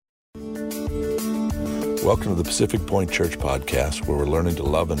Welcome to the Pacific Point Church podcast, where we're learning to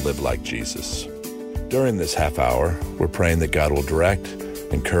love and live like Jesus. During this half hour, we're praying that God will direct,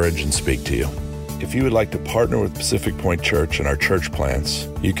 encourage, and speak to you. If you would like to partner with Pacific Point Church and our church plants,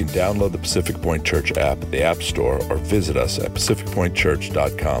 you can download the Pacific Point Church app at the App Store or visit us at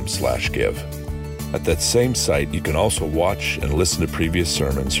pacificpointchurch.com/give. At that same site, you can also watch and listen to previous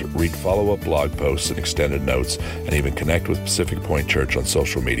sermons, read follow-up blog posts and extended notes, and even connect with Pacific Point Church on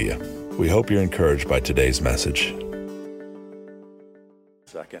social media. We hope you're encouraged by today's message.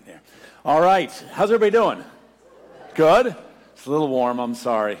 Second here. All right. How's everybody doing? Good? It's a little warm. I'm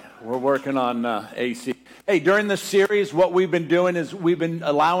sorry. We're working on AC. Hey, during this series, what we've been doing is we've been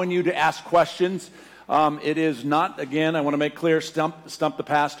allowing you to ask questions. It is not, again, I want to make clear, stump the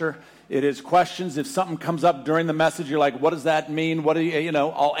pastor. It is questions. If something comes up during the message, you're like, what does that mean? What do you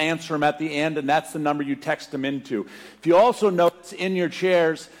know, I'll answer them at the end, and that's the number you text them into. If you also notice in your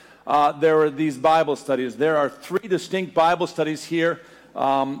chairs, there are these Bible studies. There are 3 distinct Bible studies here.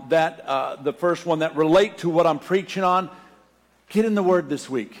 The first one that relate to what I'm preaching on. Get in the Word this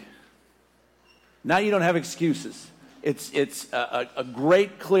week. Now you don't have excuses. It's a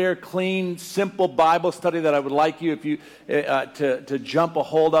great, clear, clean, simple Bible study that I would like you to jump a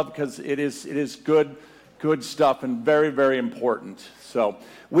hold of, because it is good stuff and very, very important. So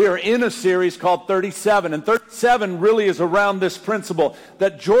we are in a series called 37, and 37 really is around this principle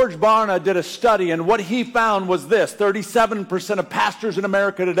that George Barna did a study, and what he found was this: 37% of pastors in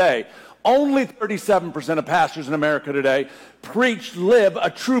America today, only 37% of pastors in America today live a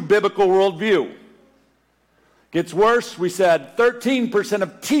true biblical worldview. Gets worse, we said 13%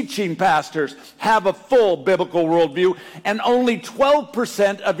 of teaching pastors have a full biblical worldview, and only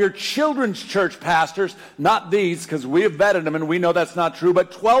 12% of your children's church pastors, not these, because we have vetted them and we know that's not true, but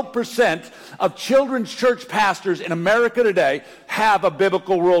 12% of children's church pastors in America today have a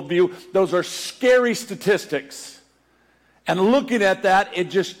biblical worldview. Those are scary statistics. And looking at that, it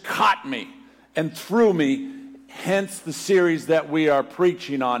just caught me and threw me. Hence the series that we are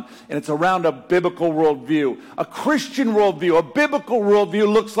preaching on, and it's around a biblical worldview. A Christian worldview, a biblical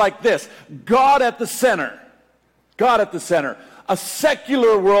worldview looks like this: God at the center. God at the center. A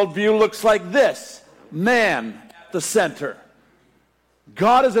secular worldview looks like this: man at the center.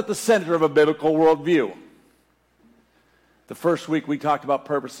 God is at the center of a biblical worldview. The first week we talked about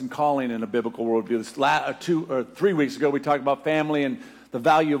purpose and calling in a biblical worldview. 2 or 3 weeks ago we talked about family and the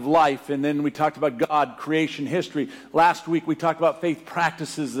value of life, and then we talked about God, creation, history. Last week we talked about faith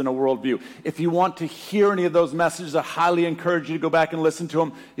practices in a worldview. If you want to hear any of those messages, I highly encourage you to go back and listen to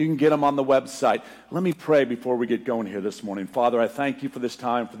them. You can get them on the website. Let me pray before we get going here this morning. Father, I thank you for this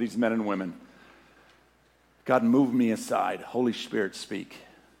time, for these men and women. God, move me aside. Holy Spirit, speak.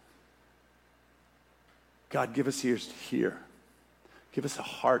 God, give us ears to hear. Give us a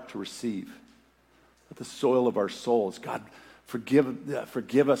heart to receive. Let the soil of our souls, God,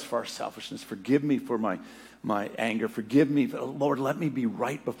 forgive us for our selfishness. Forgive me for my anger. Forgive me. Lord, let me be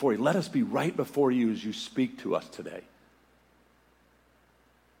right before you. Let us be right before you as you speak to us today.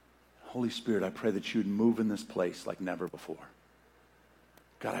 Holy Spirit, I pray that you would move in this place like never before.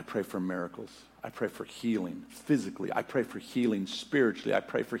 God, I pray for miracles. I pray for healing physically. I pray for healing spiritually. I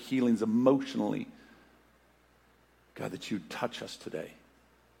pray for healings emotionally. God, that you'd touch us today.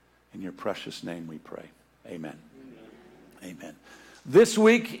 In your precious name we pray. Amen. Amen. This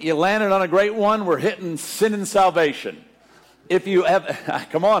week, you landed on a great one. We're hitting sin and salvation. If you have,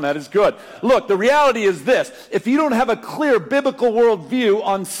 come on, that is good. Look, the reality is this: if you don't have a clear biblical worldview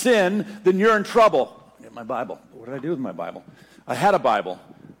on sin, then you're in trouble. Get my Bible. What did I do with my Bible? I had a Bible.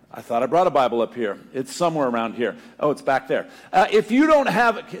 I thought I brought a Bible up here. It's somewhere around here. Oh, it's back there. If you don't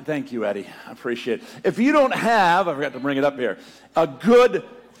have, thank you, Eddie. I appreciate it. If you don't have, I forgot to bring it up here, a good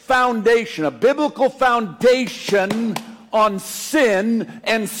foundation, a biblical foundation on sin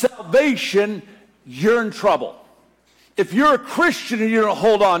and salvation, you're in trouble. If you're a Christian and you don't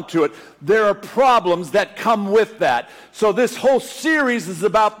hold on to it, there are problems that come with that. So this whole series is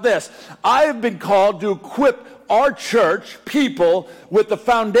about this. I have been called to equip our church people with the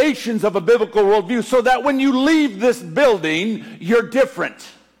foundations of a biblical worldview, so that when you leave this building, you're different.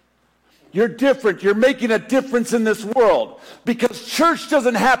 You're different. You're making a difference in this world. Because church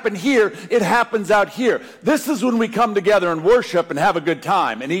doesn't happen here, it happens out here. This is when we come together and worship and have a good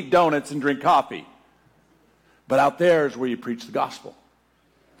time and eat donuts and drink coffee. But out there is where you preach the gospel.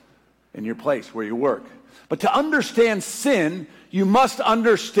 In your place, where you work. But to understand sin, you must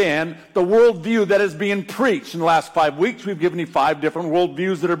understand the worldview that is being preached. In the last 5 weeks, we've given you 5 different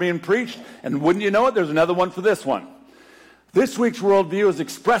worldviews that are being preached. And wouldn't you know it, there's another one for this one. This week's worldview is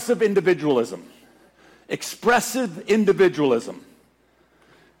expressive individualism. Expressive individualism.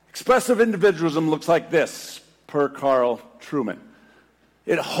 Expressive individualism looks like this, per Carl Trueman.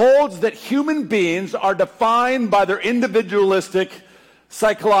 It holds that human beings are defined by their individualistic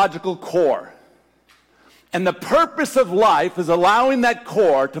psychological core. And the purpose of life is allowing that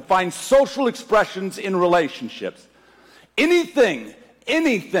core to find social expressions in relationships. Anything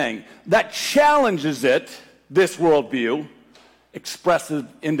that challenges it, this worldview, expressive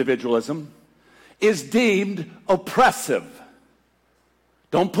individualism, is deemed oppressive.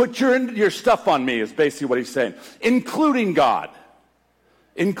 Don't put your stuff on me, is basically what he's saying. Including God.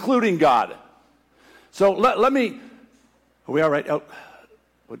 Including God. So let me, are we all right? Oh,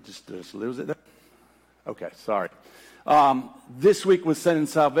 what, just lose it there? Okay, sorry. This week was Sin and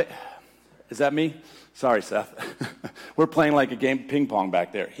Salvation. Is that me? Sorry, Seth. We're playing like a game of ping pong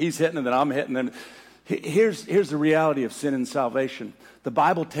back there. He's hitting and then I'm hitting. And here's the reality of sin and salvation. The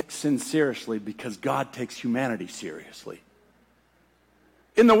Bible takes sin seriously because God takes humanity seriously.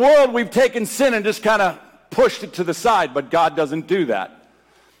 In the world, we've taken sin and just kind of pushed it to the side, but God doesn't do that.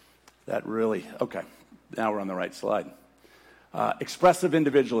 That really, okay, now we're on the right slide. Expressive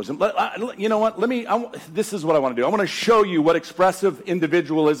individualism. You know what? This is what I want to do. I want to show you what expressive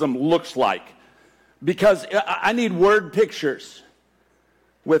individualism looks like, because I need word pictures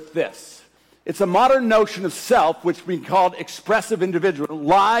with this. It's a modern notion of self, which we called expressive individualism,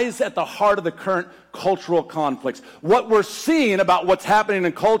 lies at the heart of the current cultural conflicts. What we're seeing about what's happening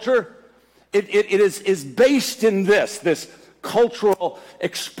in culture, it is based in this cultural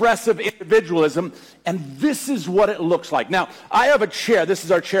expressive individualism, and this is what it looks like. Now, I have a chair. This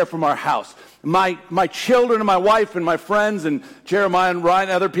is our chair from our house. My children and my wife and my friends and Jeremiah and Ryan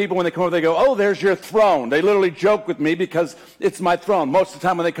and other people, when they come over, they go, "Oh, there's your throne." They literally joke with me because it's my throne. Most of the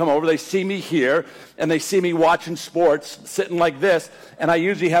time when they come over, they see me here, and they see me watching sports, sitting like this, and I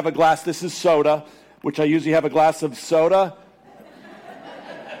usually have a glass. This is soda, which I usually have a glass of soda.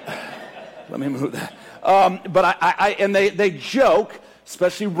 Let me move that. But and they joke,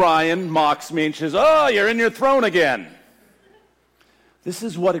 especially Ryan mocks me and says, "Oh, you're in your throne again." This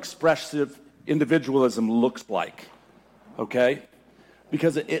is what expressive individualism looks like, okay?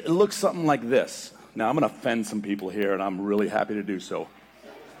 Because it looks something like this. Now, I'm going to offend some people here, and I'm really happy to do so.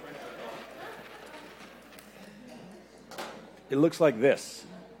 It looks like this.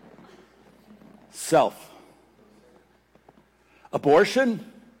 Self. Abortion,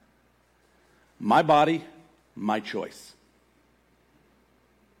 my body, my choice.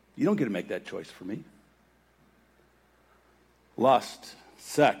 You don't get to make that choice for me. Lust,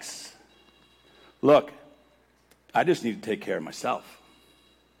 sex. Look, I just need to take care of myself.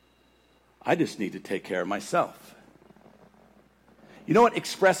 I just need to take care of myself. You know what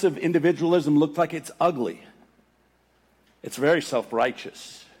expressive individualism looks like? It's ugly. It's very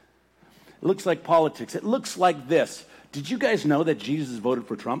self-righteous. It looks like politics. It looks like this. Did you guys know that Jesus voted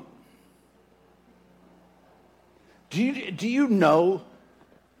for Trump? Do you know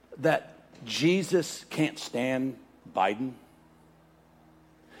that Jesus can't stand Biden?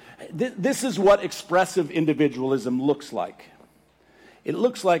 This is what expressive individualism looks like. It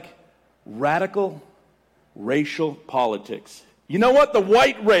looks like radical racial politics. You know what? The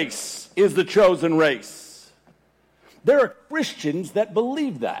white race is the chosen race. There are Christians that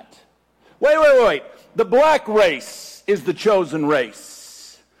believe that. Wait. The black race is the chosen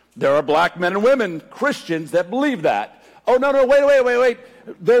race. There are black men and women, Christians, that believe that. Oh, no, wait.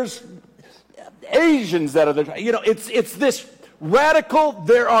 There's Asians that are the, it's this radical,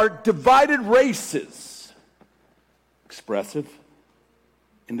 there are divided races. Expressive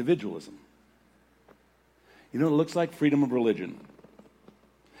individualism. You know what it looks like? Freedom of religion.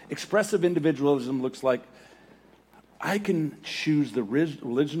 Expressive individualism looks like I can choose the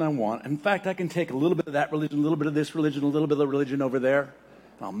religion I want. In fact, I can take a little bit of that religion, a little bit of this religion, a little bit of the religion over there,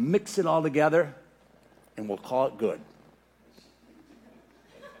 and I'll mix it all together, and we'll call it good.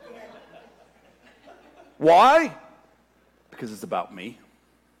 Why? Because it's about me.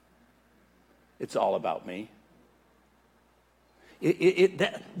 It's all about me.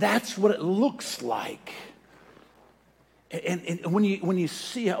 That's what it looks like. And when you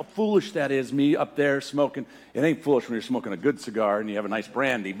see how foolish that is, me up there smoking, it ain't foolish when you're smoking a good cigar and you have a nice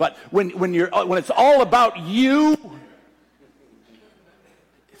brandy. But when it's all about you,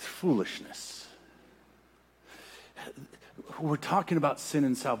 it's foolishness. We're talking about sin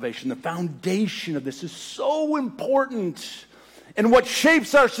and salvation. The foundation of this is so important. And what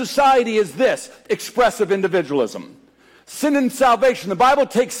shapes our society is this: expressive individualism. Sin and salvation. The Bible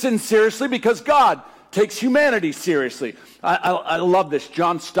takes sin seriously because God takes humanity seriously. I love this.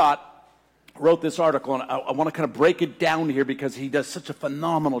 John Stott wrote this article, and I want to kind of break it down here because he does such a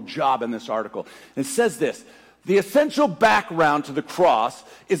phenomenal job in this article. It says this: The essential background to the cross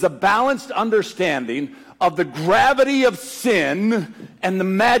is a balanced understanding of the gravity of sin and the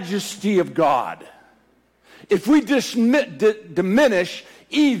majesty of God. If we diminish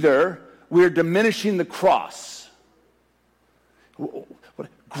either, we're diminishing the cross.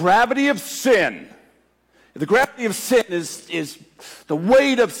 Gravity of sin. The gravity of sin is the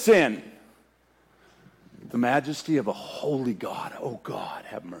weight of sin. The majesty of a holy God. Oh God,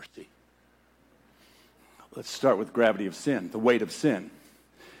 have mercy. Let's start with gravity of sin, the weight of sin.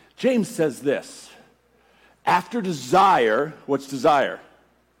 James says this, after desire, what's desire?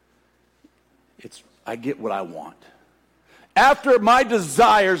 It's, I get what I want. After my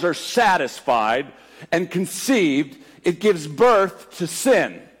desires are satisfied and conceived, it gives birth to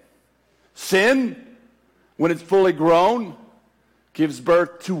sin. Sin, when it's fully grown, gives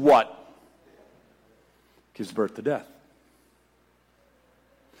birth to what? Gives birth to death.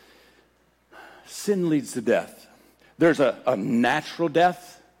 Sin leads to death. There's a natural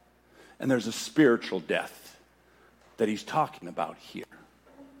death and there's a spiritual death that he's talking about here.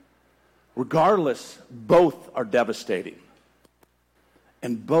 Regardless, both are devastating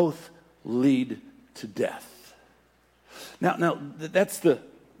and both lead to death. Now that's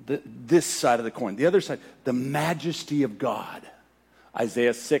this side of the coin. The other side, the majesty of God.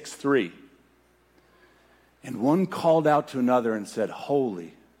 Isaiah 6:3. And one called out to another and said,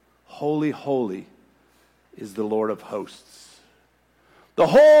 holy, holy, holy is the Lord of hosts. The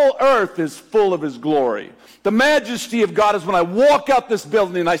whole earth is full of his glory. The majesty of God is when I walk out this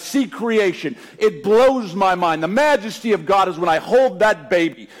building and I see creation. It blows my mind. The majesty of God is when I hold that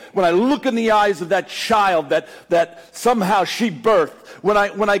baby, when I look in the eyes of that child that somehow she birthed. When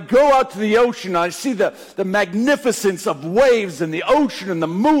I go out to the ocean and I see the magnificence of waves and the ocean and the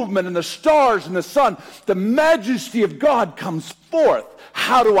movement and the stars and the sun, the majesty of God comes forth.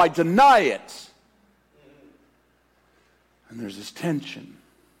 How do I deny it? And there's this tension.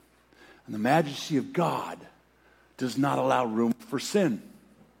 And the majesty of God does not allow room for sin.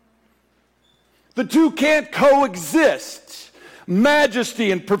 The two can't coexist.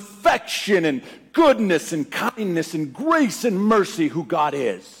 Majesty and perfection and goodness and kindness and grace and mercy, who God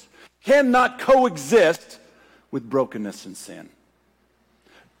is, cannot coexist with brokenness and sin.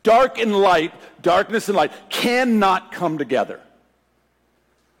 Dark and light, darkness and light cannot come together.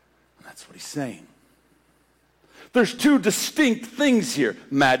 And that's what he's saying. There's two distinct things here,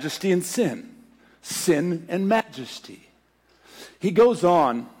 majesty and sin. Sin and majesty. He goes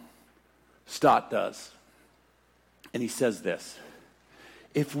on, Stott does, and he says this.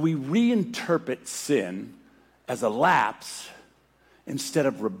 If we reinterpret sin as a lapse instead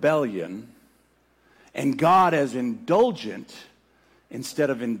of rebellion, and God as indulgent instead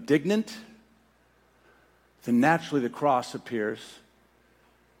of indignant, then naturally the cross appears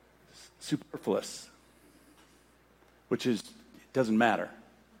superfluous, which is, it doesn't matter,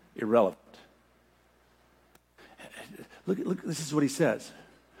 irrelevant. Look, this is what he says.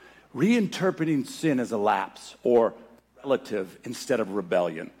 Reinterpreting sin as a lapse or relative instead of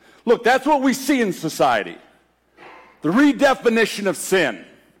rebellion. Look, that's what we see in society. The redefinition of sin.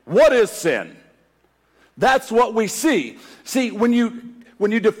 What is sin? That's what we see. See, when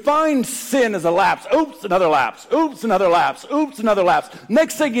you define sin as a lapse, oops, another lapse, oops, another lapse, oops, another lapse.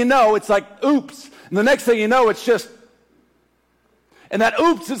 Next thing you know, it's like, oops. And the next thing you know, it's just, and that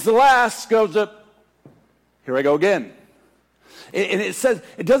oops is the last goes up, here I go again. And it says,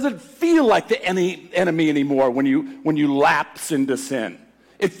 it doesn't feel like the enemy anymore when you lapse into sin.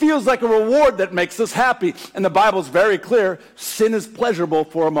 It feels like a reward that makes us happy. And the Bible's very clear, sin is pleasurable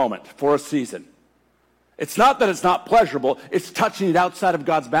for a moment, for a season. It's not that it's not pleasurable, it's touching it outside of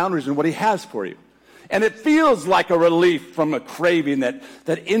God's boundaries and what he has for you. And it feels like a relief from a craving that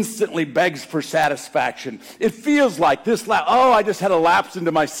instantly begs for satisfaction. It feels like this, I just had a lapse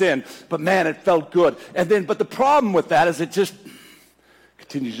into my sin, but man, it felt good. But the problem with that is it just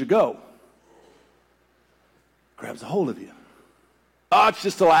continues to go. Grabs a hold of you. Oh, it's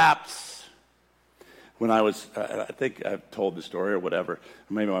just a lapse. When I was, I think I've told the story or whatever,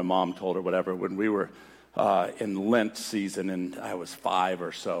 maybe my mom told or whatever, when we were in Lent season and I was 5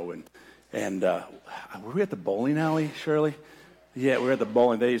 or so, and were we at the bowling alley, Shirley? Yeah, we were at the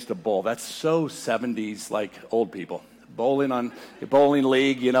bowling. They used to bowl. That's so 70s, like old people. Bowling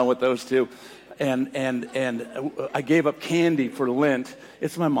league, with those two. And I gave up candy for Lent.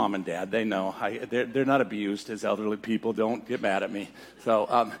 It's my mom and dad. They know. They're not abused as elderly people. Don't get mad at me.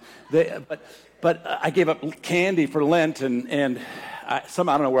 So, but I gave up candy for Lent, and I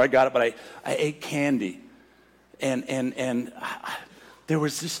don't know where I got it, but I ate candy, and there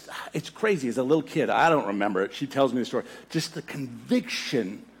was just, it's crazy. As a little kid, I don't remember it. She tells me the story. Just the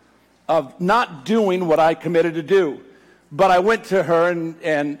conviction of not doing what I committed to do. But I went to her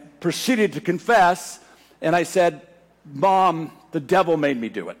and proceeded to confess, and I said, Mom, the devil made me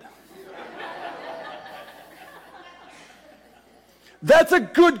do it. That's a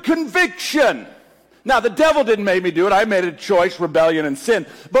good conviction. Now, the devil didn't make me do it. I made a choice, rebellion, and sin.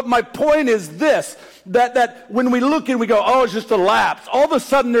 But my point is this, that when we look and we go, oh, it's just a lapse, all of a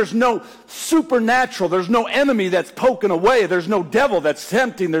sudden there's no supernatural, there's no enemy that's poking away, there's no devil that's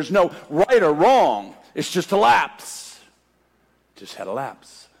tempting, there's no right or wrong. It's just a lapse. Just had a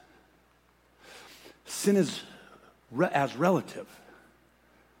lapse. Sin is as relative.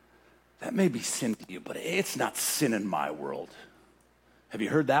 That may be sin to you, but it's not sin in my world. Have you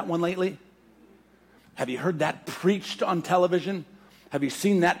heard that one lately? Have you heard that preached on television? Have you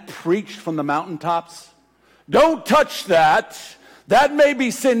seen that preached from the mountaintops? Don't touch that. That may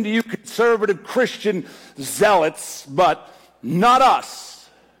be sin to you conservative Christian zealots, but not us.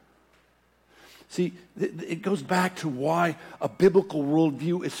 See, it goes back to why a biblical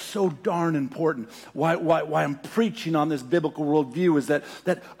worldview is so darn important. Why I'm preaching on this biblical worldview is that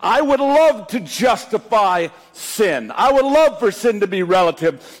I would love to justify sin. I would love for sin to be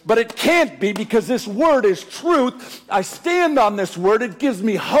relative, but it can't be because this word is truth. I stand on this word. It gives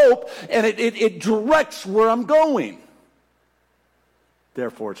me hope, and it directs where I'm going.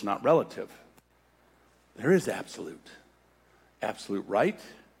 Therefore, it's not relative. There is absolute. Absolute right.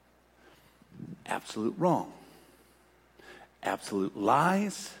 Absolute wrong, absolute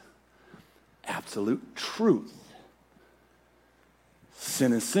lies, absolute truth.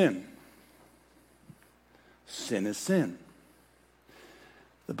 Sin is sin. Sin is sin.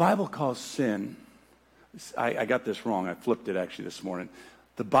 The Bible calls sin, I got this wrong, I flipped it actually this morning.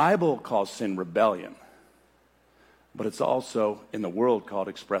 The Bible calls sin rebellion, but it's also in the world called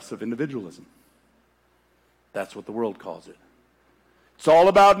expressive individualism. That's what the world calls it. It's all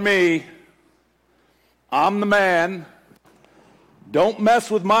about me. I'm the man. Don't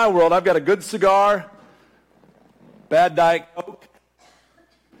mess with my world. I've got a good cigar, bad Diet Coke.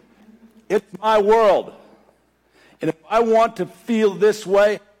 It's my world. And if I want to feel this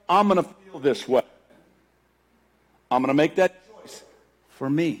way, I'm going to feel this way. I'm going to make that choice for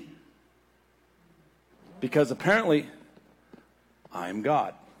me. Because apparently, I am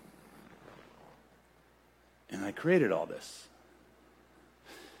God. And I created all this.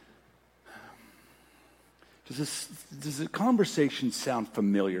 Does the conversation sound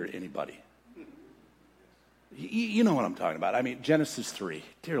familiar to anybody? You know what I'm talking about. I mean, Genesis 3,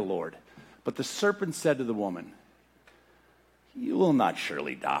 dear Lord. But the serpent said to the woman, you will not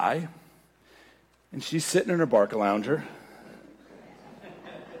surely die. And she's sitting in her barca lounger.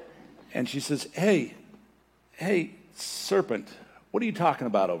 And she says, hey, serpent, what are you talking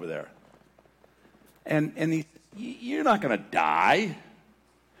about over there? And he, you're not going to die.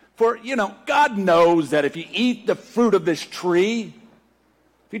 For, God knows that if you eat the fruit of this tree,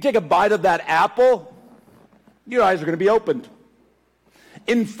 if you take a bite of that apple, your eyes are going to be opened.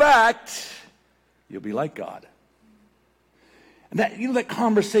 In fact, you'll be like God. And that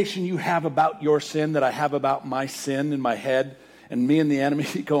conversation you have about your sin that I have about my sin in my head, and me and the enemy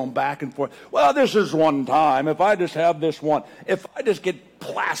going back and forth. Well, this is one time. If I just have this one, if I just get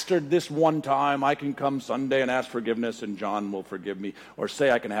plastered this one time, I can come Sunday and ask forgiveness and John will forgive me, or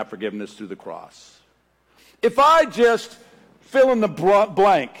say I can have forgiveness through the cross. If I just fill in the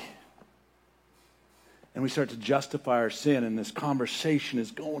blank, and we start to justify our sin, and this conversation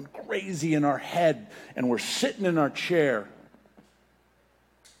is going crazy in our head, and we're sitting in our chair,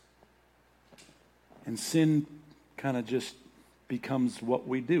 and sin kind of just becomes what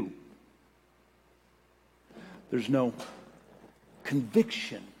we do. There's no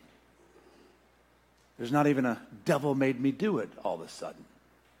conviction. There's not even a devil made me do it all of a sudden.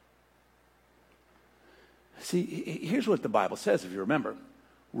 See, here's what the Bible says, if you remember.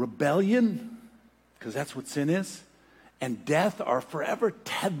 Rebellion, because that's what sin is, and death are forever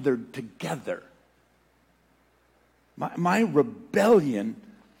tethered together. My rebellion,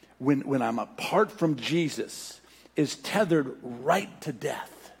 when I'm apart from Jesus, is tethered right to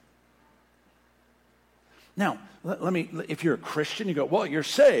death. Now, if you're a Christian, you go, well, you're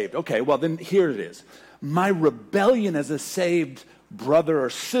saved. Okay, well, then here it is. My rebellion as a saved brother or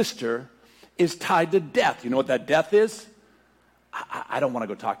sister is tied to death. You know what that death is? I don't want to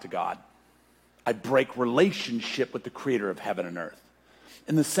go talk to God. I break relationship with the creator of heaven and earth.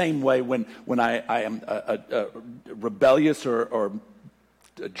 In the same way, when I am a rebellious or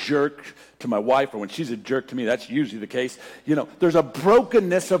a jerk to my wife, or when she's a jerk to me, that's usually the case. There's a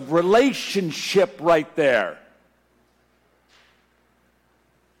brokenness of relationship right there.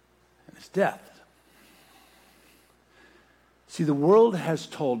 And it's death. See, the world has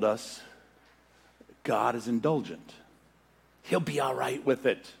told us God is indulgent. He'll be all right with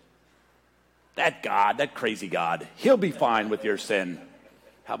it. That God, that crazy God, he'll be fine with your sin.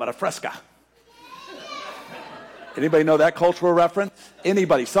 How about a fresca? Anybody know that cultural reference?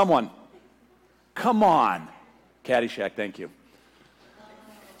 Anybody? Someone? Come on. Caddyshack, thank you.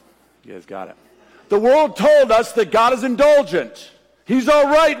 You guys got it. The world told us that God is indulgent. He's all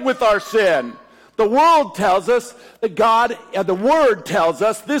right with our sin. The world tells us that the Word tells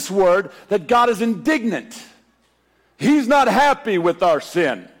us, this Word, that God is indignant. He's not happy with our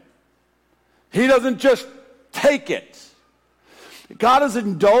sin. He doesn't just take it. God is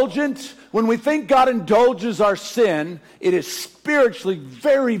indulgent. When we think God indulges our sin, it is spiritually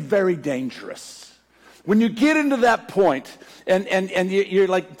very, very dangerous. When you get into that point and you're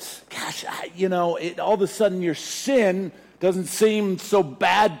like, gosh, all of a sudden your sin doesn't seem so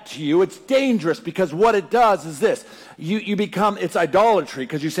bad to you, it's dangerous, because what it does is this. You become, it's idolatry,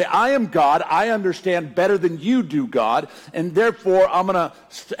 because you say, I am God, I understand better than you do, God, and therefore I'm going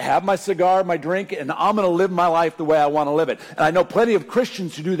to have my cigar, my drink, and I'm going to live my life the way I want to live it. And I know plenty of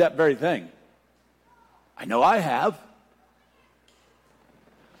Christians who do that very thing. I know I have.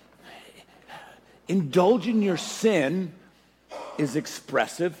 Indulging your sin is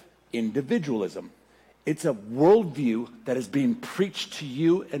expressive individualism. It's a worldview that is being preached to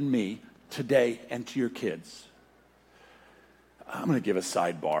you and me today and to your kids. I'm going to give a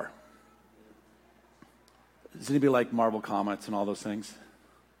sidebar. Does anybody like Marvel Comics and all those things?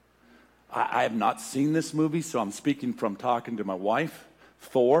 I have not seen this movie, so I'm speaking from talking to my wife.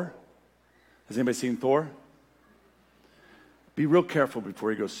 Thor. Has anybody seen Thor? Be real careful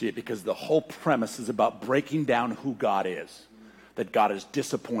before you go see it, because the whole premise is about breaking down who God is. That God is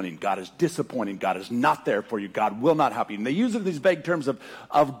disappointing, God is disappointing, God is not there for you, God will not help you. And they use it in these vague terms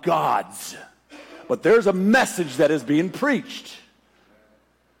of gods. But there's a message that is being preached.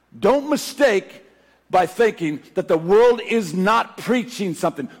 Don't mistake by thinking that the world is not preaching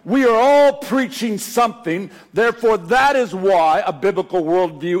something. We are all preaching something. Therefore, that is why a biblical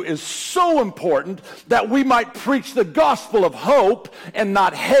worldview is so important, that we might preach the gospel of hope and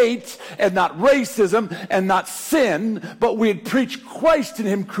not hate and not racism and not sin, but we'd preach Christ and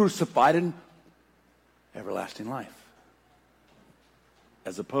Him crucified and everlasting life,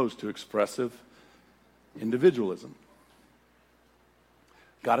 as opposed to expressive individualism.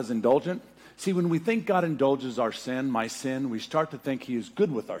 God is indulgent. See, when we think God indulges our sin, my sin, we start to think He is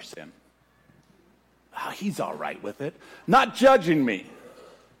good with our sin. Oh, He's all right with it. Not judging me.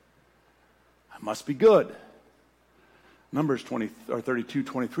 I must be good. Numbers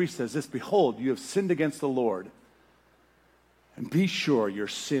 32:23 says this, behold, you have sinned against the Lord, and be sure your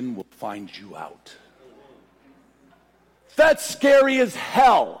sin will find you out. That's scary as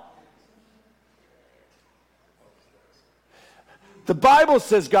hell. The Bible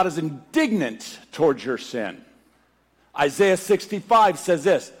says God is indignant towards your sin. Isaiah 65 says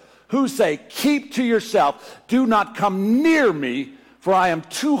this, who say, keep to yourself, do not come near me, for I am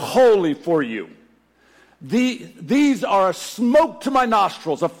too holy for you. These are a smoke to my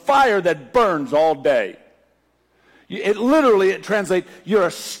nostrils, a fire that burns all day. It translates, you're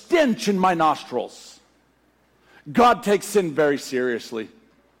a stench in my nostrils. God takes sin very seriously.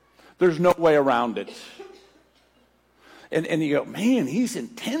 There's no way around it. And you go, man, he's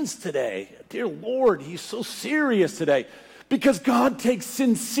intense today. Dear Lord, he's so serious today. Because God takes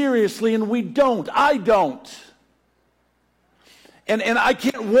sin seriously and we don't. I don't. And I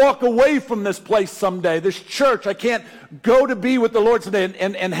can't walk away from this place someday, this church. I can't go to be with the Lord today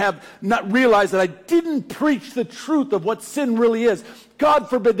and have not realized that I didn't preach the truth of what sin really is. God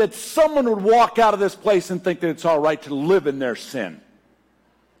forbid that someone would walk out of this place and think that it's all right to live in their sin.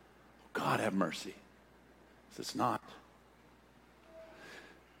 God have mercy. It's not.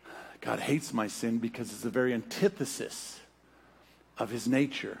 God hates my sin because it's the very antithesis of His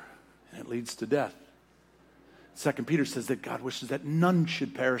nature, and it leads to death. 2 Peter says that God wishes that none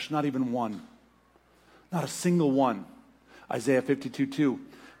should perish, not even one. Not a single one. Isaiah 52:2.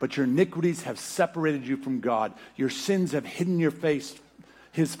 But your iniquities have separated you from God. Your sins have hidden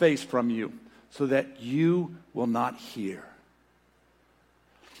His face from you, so that you will not hear.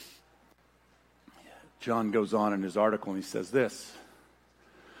 John goes on in his article and he says this.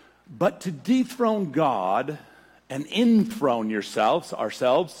 But to dethrone God and enthrone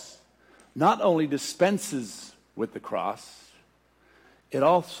ourselves, not only dispenses with the cross, it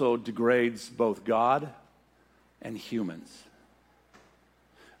also degrades both God and humans.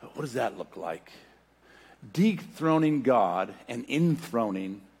 What does that look like? Dethroning God and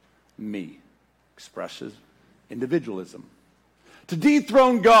enthroning me expresses individualism. To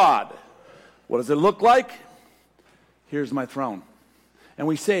dethrone God, what does it look like? here's my throne. And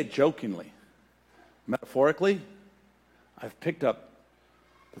we say it jokingly. Metaphorically, I've picked up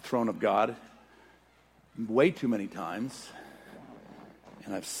the throne of God way too many times,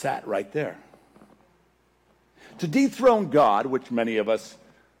 and I've sat right there. To dethrone God, which many of us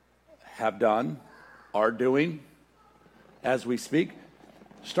have done, are doing as we speak,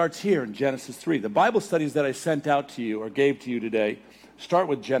 starts here in Genesis 3. The Bible studies that I sent out to you or gave to you today start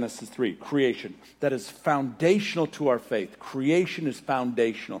with Genesis 3, creation. That is foundational to our faith. Creation is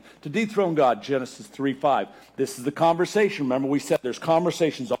foundational. To dethrone God, Genesis 3:5. This is the conversation. Remember, we said there's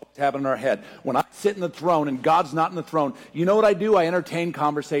conversations always happening in our head. When I sit in the throne and God's not in the throne, you know what I do? I entertain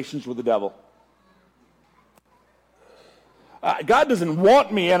conversations with the devil. God doesn't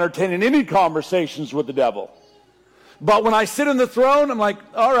want me entertaining any conversations with the devil. But when I sit in the throne, I'm like,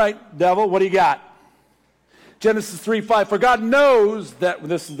 all right, devil, what do you got? Genesis 3:5, for God knows that,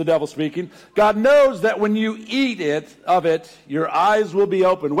 this is the devil speaking, God knows that when you eat of it, your eyes will be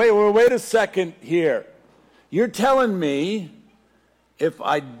open. Wait a second here. You're telling me if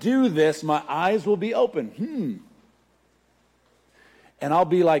I do this, my eyes will be open. And I'll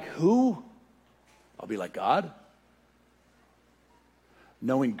be like who? I'll be like God?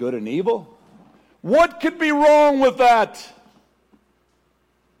 Knowing good and evil? What could be wrong with that?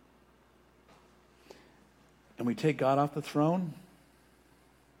 And we take God off the throne,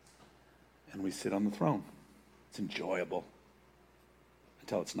 and we sit on the throne. It's enjoyable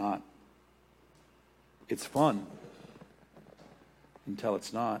until it's not. It's fun until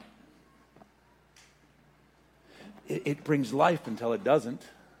it's not. It brings life until it doesn't.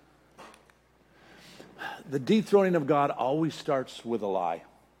 The dethroning of God always starts with a lie.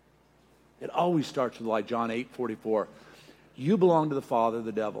 It always starts with a lie. John 8:44. You belong to the father,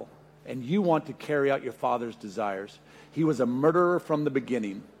 the devil, and you want to carry out your father's desires. He was a murderer from the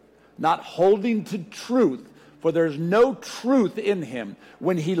beginning, not holding to truth, for there's no truth in him.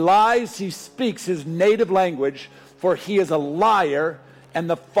 When he lies, he speaks his native language, for he is a liar and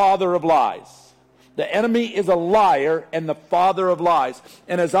the father of lies. The enemy is a liar and the father of lies.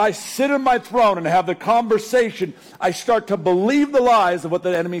 And as I sit in my throne and have the conversation, I start to believe the lies of what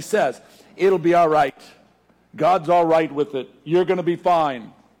the enemy says. It'll be all right. God's all right with it. You're going to be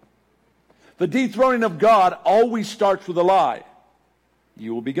fine. The dethroning of God always starts with a lie.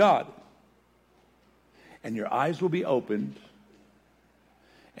 You will be God. And your eyes will be opened,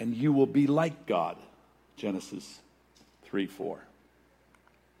 and you will be like God. Genesis 3:4.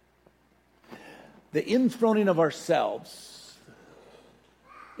 The enthroning of ourselves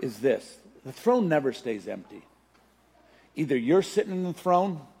is this. The throne never stays empty. Either you're sitting in the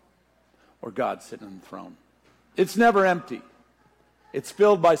throne or God's sitting in the throne. It's never empty. It's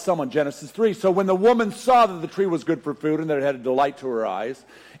filled by someone. Genesis 3. So when the woman saw that the tree was good for food and that it had a delight to her eyes,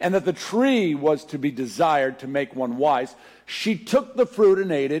 and that the tree was to be desired to make one wise, she took the fruit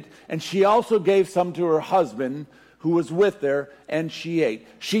and ate it, and she also gave some to her husband who was with her, and she ate.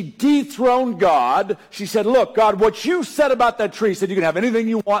 She dethroned God. She said, look, God, what you said about that tree, said you can have anything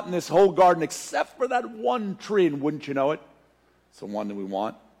you want in this whole garden except for that one tree, and wouldn't you know it? It's the one that we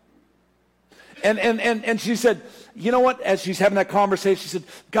want. And she said, you know what? As she's having that conversation, she said,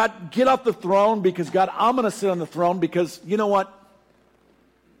 God, get off the throne, because God, I'm going to sit on the throne, because you know what?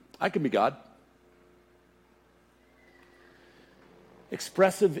 I can be God.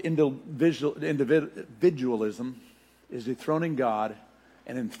 Expressive individualism is dethroning God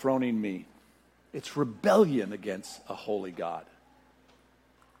and enthroning me. It's rebellion against a holy God.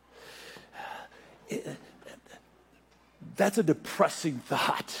 That's a depressing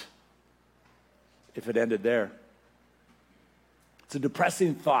thought if it ended there. It's a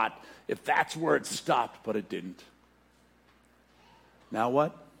depressing thought if that's where it stopped, but it didn't. Now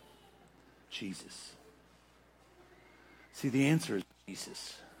what? Jesus. See, the answer is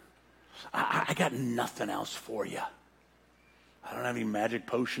Jesus. I got nothing else for you. I don't have any magic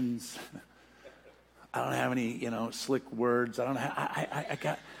potions. I don't have any, slick words. I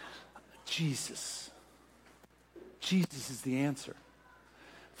got Jesus. Jesus is the answer.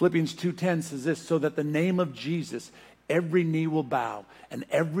 Philippians 2:10 says this, so that the name of Jesus, every knee will bow, and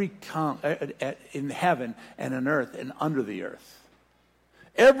every tongue in heaven and on earth and under the earth.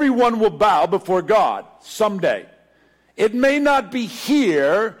 Everyone will bow before God someday. It may not be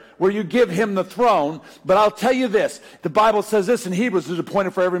here where you give him the throne, but I'll tell you this. The Bible says this in Hebrews, there's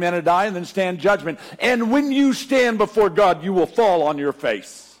appointed for every man to die and then stand judgment. And when you stand before God, you will fall on your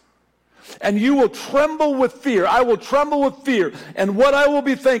face. And you will tremble with fear. I will tremble with fear. And what I will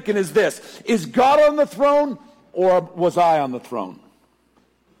be thinking is this. Is God on the throne, or was I on the throne?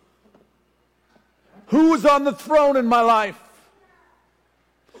 Who was on the throne in my life?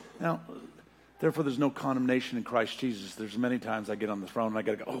 Now, Therefore, there's no condemnation in Christ Jesus. There's many times I get on the throne and I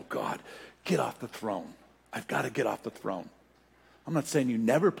got to go, oh, God, get off the throne. I've got to get off the throne. I'm not saying you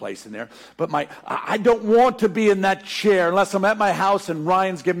never place in there, but I don't want to be in that chair unless I'm at my house and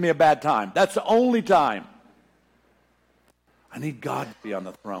Ryan's giving me a bad time. That's the only time. I need God to be on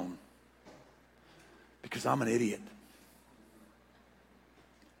the throne because I'm an idiot.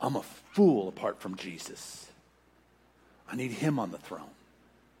 I'm a fool apart from Jesus. I need him on the throne.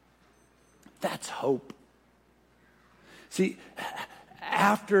 That's hope. See,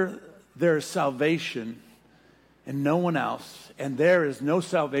 after there is salvation and no one else, and there is no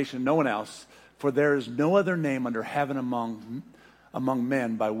salvation, no one else, for there is no other name under heaven among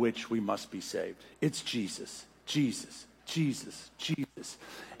men by which we must be saved. It's Jesus, Jesus, Jesus, Jesus.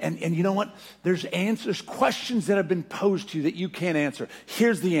 And you know what? There's questions that have been posed to you that you can't answer.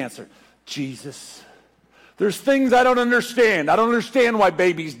 Here's the answer. Jesus. There's things I don't understand. I don't understand why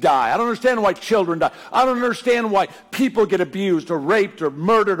babies die. I don't understand why children die. I don't understand why people get abused or raped or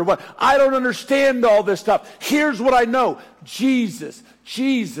murdered or what. I don't understand all this stuff. Here's what I know. Jesus,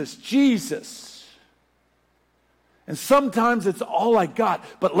 Jesus, Jesus. And sometimes it's all I got.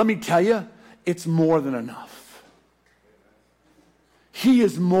 But let me tell you, it's more than enough. He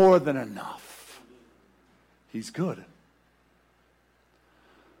is more than enough. He's good.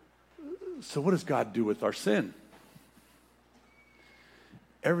 So what does God do with our sin?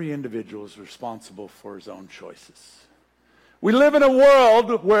 Every individual is responsible for his own choices. We live in a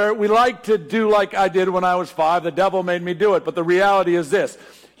world where we like to do like I did when I was 5. The devil made me do it. But the reality is this.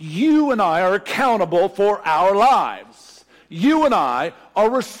 You and I are accountable for our lives. You and I are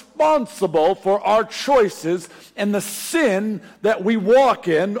responsible for our choices and the sin that we walk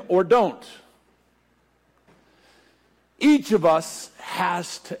in or don't. Each of us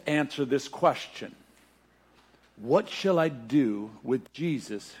has to answer this question. What shall I do with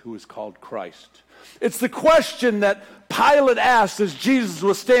Jesus who is called Christ? It's the question that Pilate asked as Jesus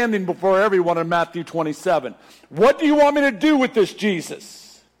was standing before everyone in Matthew 27. What do you want me to do with this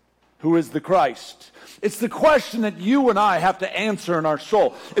Jesus who is the Christ? It's the question that you and I have to answer in our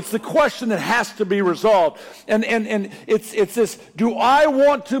soul. It's the question that has to be resolved. And it's this, do I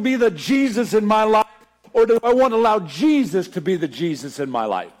want to be the Jesus in my life, or do I want to allow Jesus to be the Jesus in my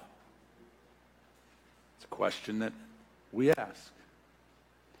life? It's a question that we ask.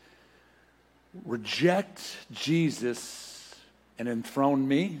 Reject Jesus and enthrone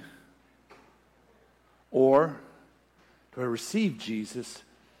me, or do I receive Jesus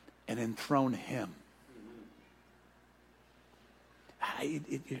and enthrone him?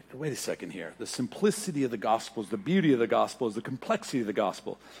 Wait a second here. The simplicity of the gospel is the beauty of the gospel, is the complexity of the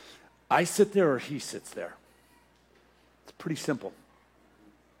gospel. I sit there or he sits there. It's pretty simple.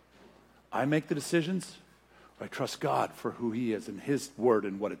 I make the decisions, or I trust God for who he is and his word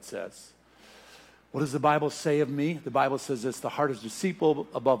and what it says. What does the Bible say of me? The Bible says this: the heart is deceitful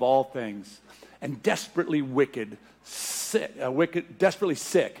above all things and desperately desperately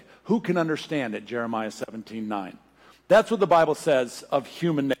sick. Who can understand it? Jeremiah 17:9. That's what the Bible says of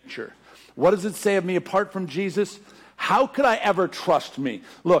human nature. What does it say of me apart from Jesus? How could I ever trust me?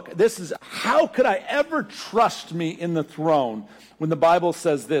 Look, how could I ever trust me in the throne when the Bible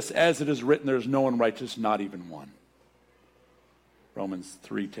says this, as it is written, there is no one righteous, not even one. Romans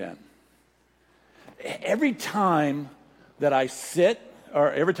 3:10. Every time that I sin,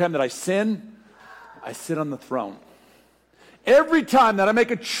 I sit on the throne. Every time that I make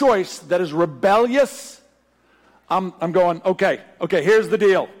a choice that is rebellious, I'm going, okay, here's the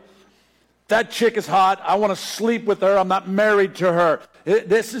deal. That chick is hot. I want to sleep with her. I'm not married to her.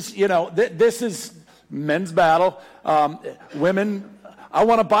 This is men's battle. Women, I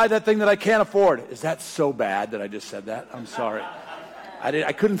want to buy that thing that I can't afford. Is that so bad that I just said that? I'm sorry.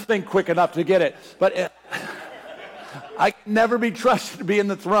 I couldn't think quick enough to get it. But I can never be trusted to be in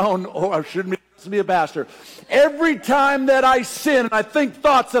the throne, or I shouldn't be trusted to be a pastor. Every time that I sin and I think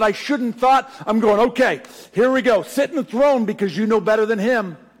thoughts that I shouldn't thought, I'm going, okay, here we go. Sit in the throne because you know better than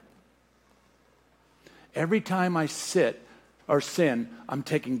him. Every time I sit or sin, I'm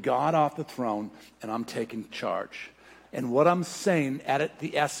taking God off the throne and I'm taking charge. And what I'm saying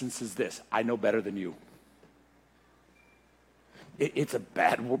the essence is this: I know better than you. It's a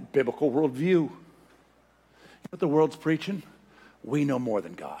bad biblical worldview. You know what the world's preaching? We know more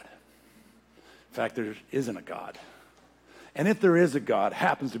than God. In fact, there isn't a God. And if there is a God,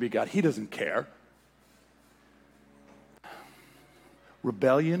 happens to be God, he doesn't care.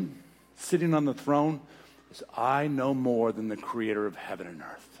 Rebellion, sitting on the throne, is I know more than the creator of heaven and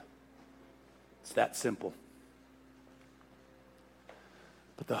earth. It's that simple.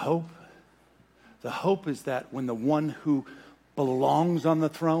 But the hope is that when the one who belongs on the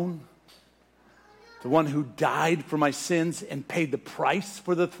throne the one who died for my sins and paid the price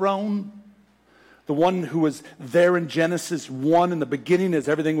for the throne, the one who was there in Genesis 1 in the beginning as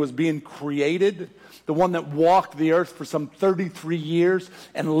everything was being created, the one that walked the earth for some 33 years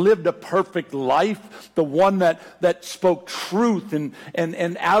and lived a perfect life, the one that spoke truth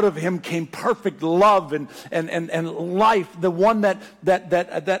and out of him came perfect love and life, the one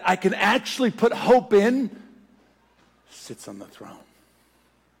that I can actually put hope in, sits on the throne.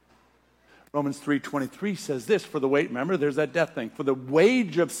 Romans 3:23 says this, remember there's that death thing, for the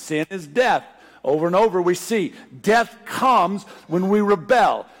wage of sin is death. Over and over we see death comes when we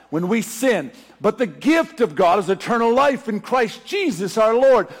rebel, when we sin. But the gift of God is eternal life in Christ Jesus our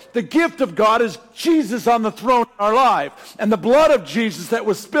Lord. The gift of God is Jesus on the throne in our life. And the blood of Jesus that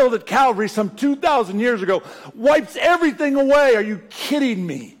was spilled at Calvary some 2,000 years ago wipes everything away. Are you kidding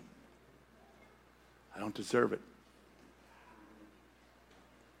me? I don't deserve it.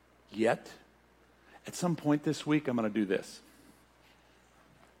 Yet, at some point this week, I'm going to do this.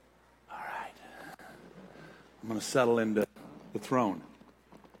 I'm going to settle into the throne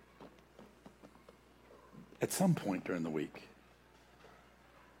at some point during the week.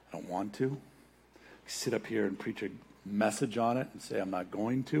 I don't want to sit up here and preach a message on it and say I'm not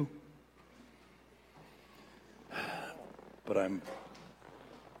going to. But I'm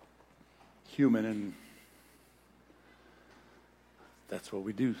human, and that's what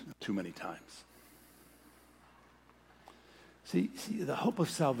we do too many times. See, the hope of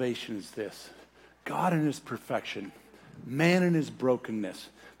salvation is this. God in his perfection, man in his brokenness.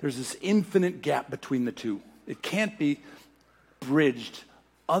 There's this infinite gap between the two. It can't be bridged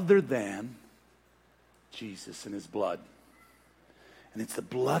other than Jesus and his blood. And it's the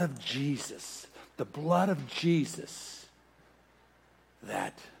blood of Jesus,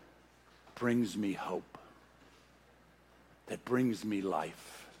 that brings me hope, that brings me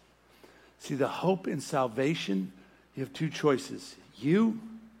life. See, the hope in salvation, you have two choices, you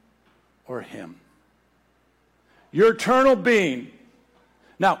or him. Your eternal being.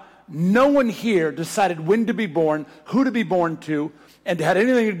 Now, no one here decided when to be born, who to be born to, and had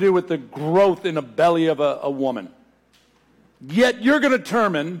anything to do with the growth in the belly of a woman. Yet you're going to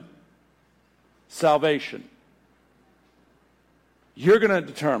determine salvation. You're going to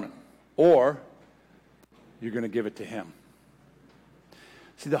determine, or you're going to give it to him.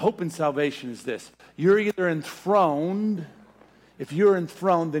 See, the hope in salvation is this. You're either enthroned. If you're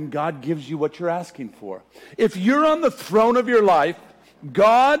enthroned, then God gives you what you're asking for. If you're on the throne of your life,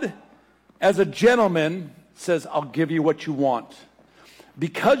 God, as a gentleman, says, I'll give you what you want.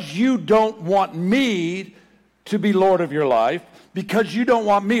 Because you don't want me to be Lord of your life, because you don't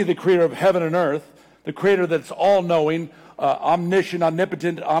want me, the creator of heaven and earth, the creator that's all-knowing, omniscient,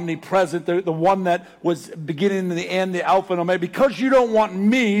 omnipotent, omnipresent, the one that was beginning and the end, the Alpha and Omega. Because you don't want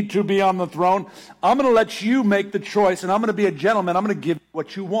me to be on the throne, I'm going to let you make the choice, and I'm going to be a gentleman. I'm going to give you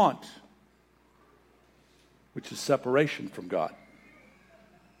what you want, which is separation from God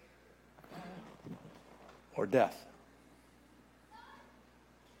or death.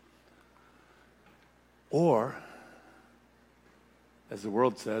 Or, as the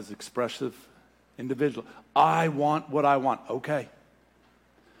world says, expressive individual. I want what I want. Okay.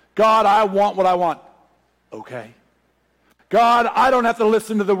 God, I want what I want. Okay. God, I don't have to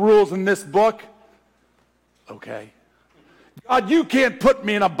listen to the rules in this book. Okay. God, you can't put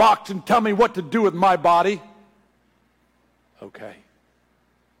me in a box and tell me what to do with my body. Okay.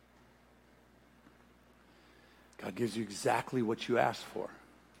 God gives you exactly what you asked for.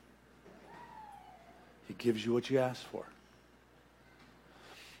 He gives you what you asked for.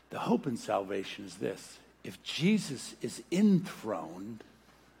 The hope in salvation is this. If Jesus is enthroned,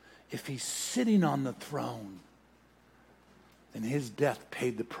 if he's sitting on the throne, then his death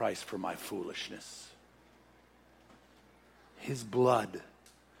paid the price for my foolishness. His blood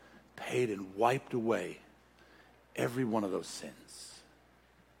paid and wiped away every one of those sins.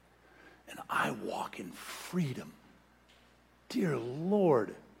 And I walk in freedom. Dear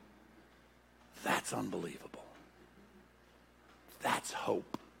Lord, that's unbelievable. That's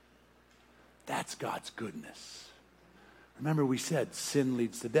hope. That's God's goodness. Remember, we said sin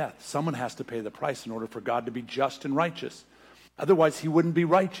leads to death. Someone has to pay the price in order for God to be just and righteous. Otherwise, he wouldn't be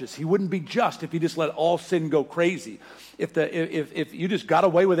righteous. He wouldn't be just if he just let all sin go crazy. If you just got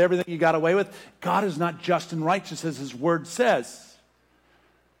away with everything you got away with, God is not just and righteous as his word says.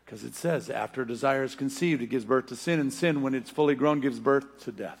 Because it says, after a desire is conceived, it gives birth to sin, and sin, when it's fully grown, gives birth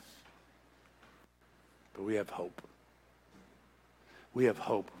to death. But we have hope. We have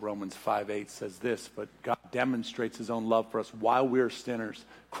hope. Romans 5:8 says this, but God demonstrates his own love for us. While we are sinners,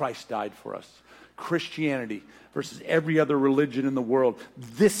 Christ died for us. Christianity versus every other religion in the world.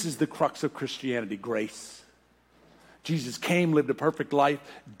 This is the crux of Christianity, grace. Jesus came, lived a perfect life,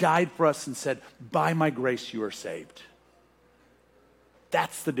 died for us, and said, by my grace you are saved.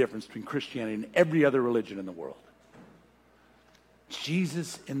 That's the difference between Christianity and every other religion in the world.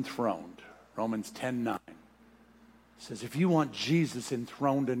 Jesus enthroned. Romans 10:9 says, if you want Jesus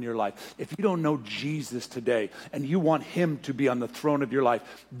enthroned in your life, if you don't know Jesus today and you want him to be on the throne of your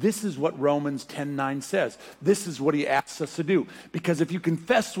life, this is what Romans 10:9 says. This is what he asks us to do. Because if you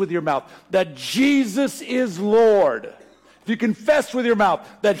confess with your mouth that Jesus is Lord, if you confess with your mouth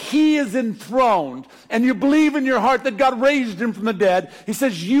that he is enthroned, and you believe in your heart that God raised him from the dead, he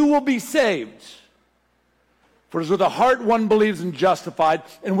says you will be saved. For it is with the heart one believes and justified,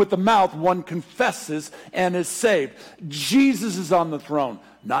 and with the mouth one confesses and is saved. Jesus is on the throne,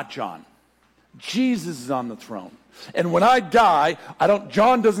 not John. Jesus is on the throne. And when I die,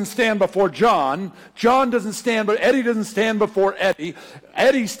 John doesn't stand before John. Eddie doesn't stand before Eddie.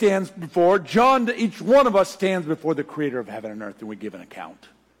 Eddie stands before John. Each one of us stands before the creator of heaven and earth, and we give an account.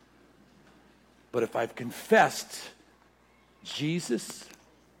 But if I've confessed Jesus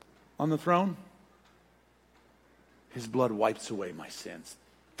on the throne, his blood wipes away my sins.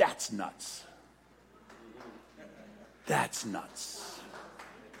 That's nuts. That's nuts.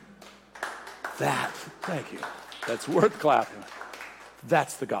 Thank you. That's worth clapping.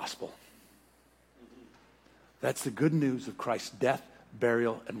 That's the gospel. That's the good news of Christ's death,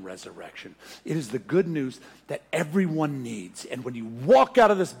 burial, and resurrection. It is the good news that everyone needs. And when you walk out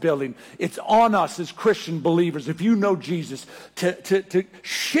of this building, it's on us as Christian believers, if you know Jesus, to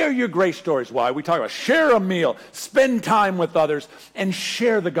share your grace stories. Why? We talk about share a meal, spend time with others, and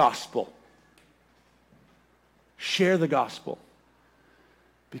share the gospel. Share the gospel.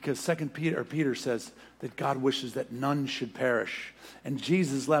 Because Peter says that God wishes that none should perish. And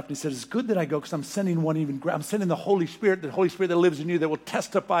Jesus left and he said, it's good that I go because I'm sending one even greater. I'm sending the Holy Spirit that lives in you, that will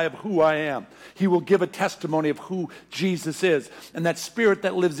testify of who I am. He will give a testimony of who Jesus is. And that Spirit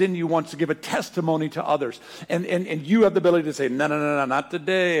that lives in you wants to give a testimony to others. And you have the ability to say, no, not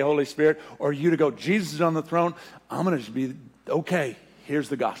today, Holy Spirit. Or you to go, Jesus is on the throne. I'm going to be, okay, here's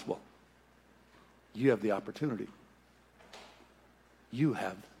the gospel. You have the opportunity. You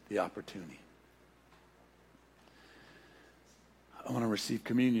have the opportunity. I want to receive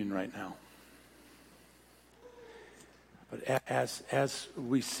communion right now. But as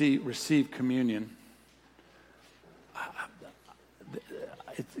we receive communion,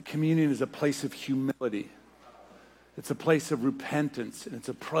 communion is a place of humility. It's a place of repentance, and it's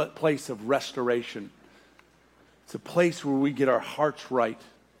a place of restoration. It's a place where we get our hearts right.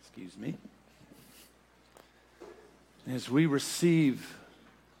 Excuse me. And as we receive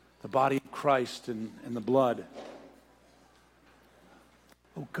the body of Christ and the blood,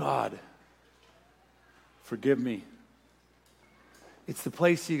 oh God, forgive me. It's the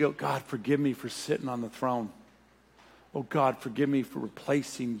place you go, God, forgive me for sitting on the throne. Oh God, forgive me for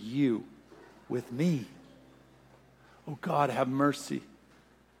replacing you with me. Oh God, have mercy.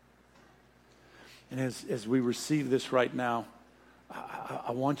 And as we receive this right now,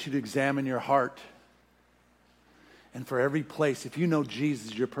 I want you to examine your heart. And for every place, if you know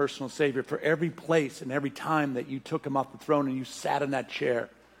Jesus, your personal Savior, for every place and every time that you took him off the throne and you sat in that chair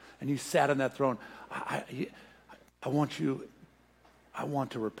and you sat on that throne, I want to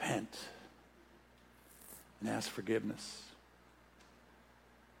repent and ask forgiveness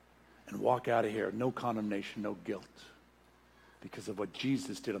and walk out of here, no condemnation, no guilt, because of what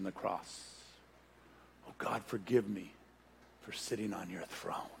Jesus did on the cross. Oh God, forgive me for sitting on your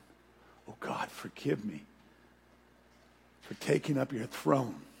throne. Oh God, forgive me for taking up your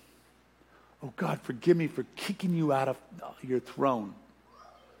throne. Oh God, forgive me for kicking you out of your throne.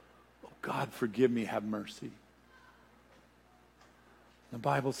 Oh God, forgive me, have mercy. The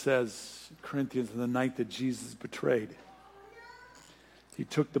Bible says, in Corinthians, on the night that Jesus betrayed, he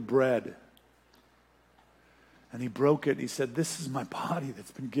took the bread and he broke it. He said, this is my body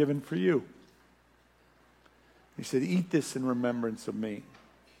that's been given for you. He said, eat this in remembrance of me.